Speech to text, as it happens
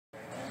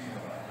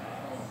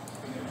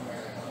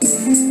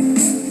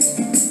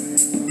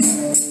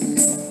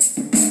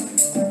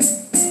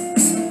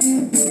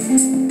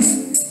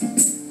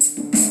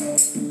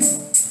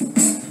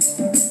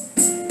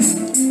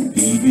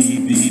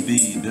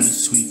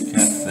Bittersweet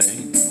Cafe.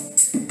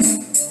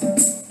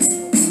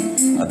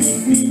 A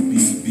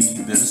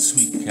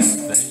Bittersweet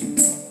Cafe.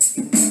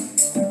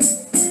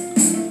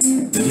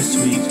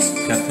 Bittersweet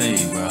Cafe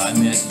where I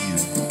met you.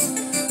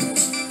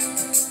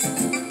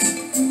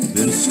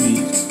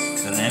 Bittersweet,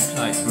 the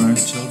lamplight burned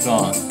till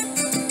dawn.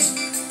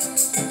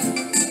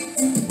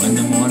 When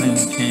the morning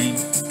came,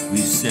 we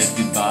said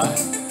goodbye.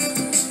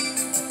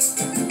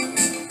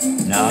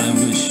 Now I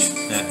wish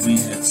that we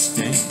had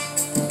stayed.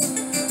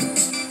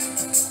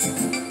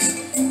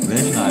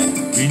 Red light,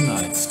 green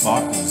light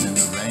sparkles in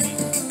the rain.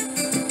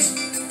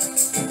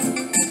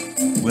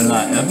 Will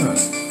I ever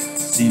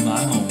see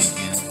my home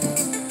again?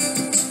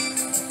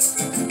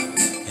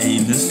 Hey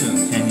mister,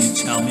 can you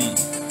tell me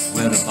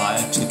where to buy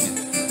a ticket,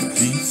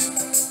 please?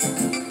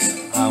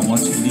 I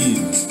want to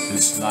leave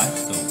this life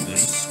so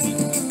bittersweet.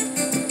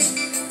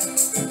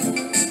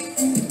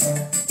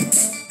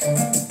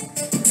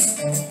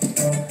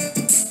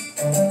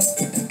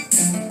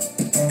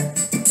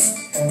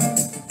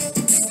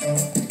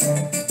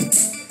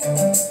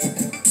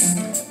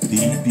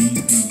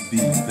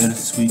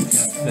 Bittersweet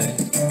Cafe.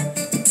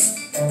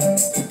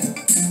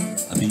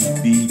 A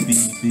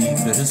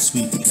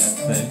Bittersweet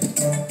Cafe.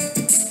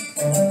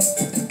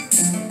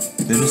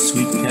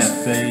 Bittersweet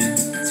Cafe,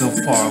 so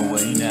far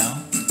away now.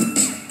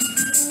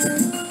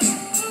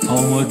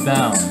 Homeward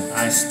bound,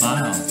 I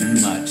smile through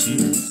my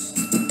tears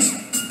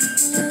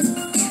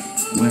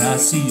when I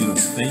see your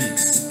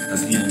face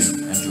again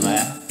and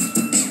laugh.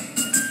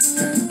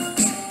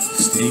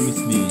 Stay with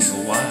me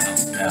a while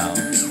now,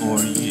 or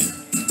a year.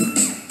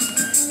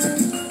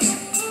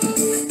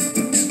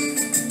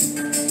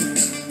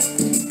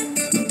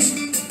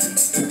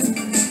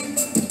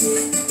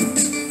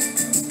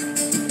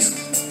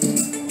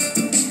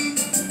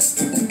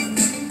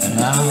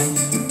 Now,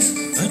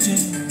 a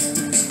day,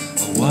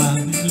 a while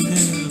we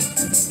live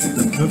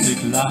the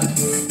perfect life.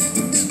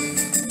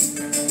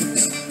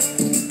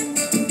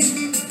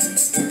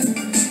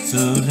 So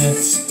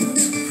let's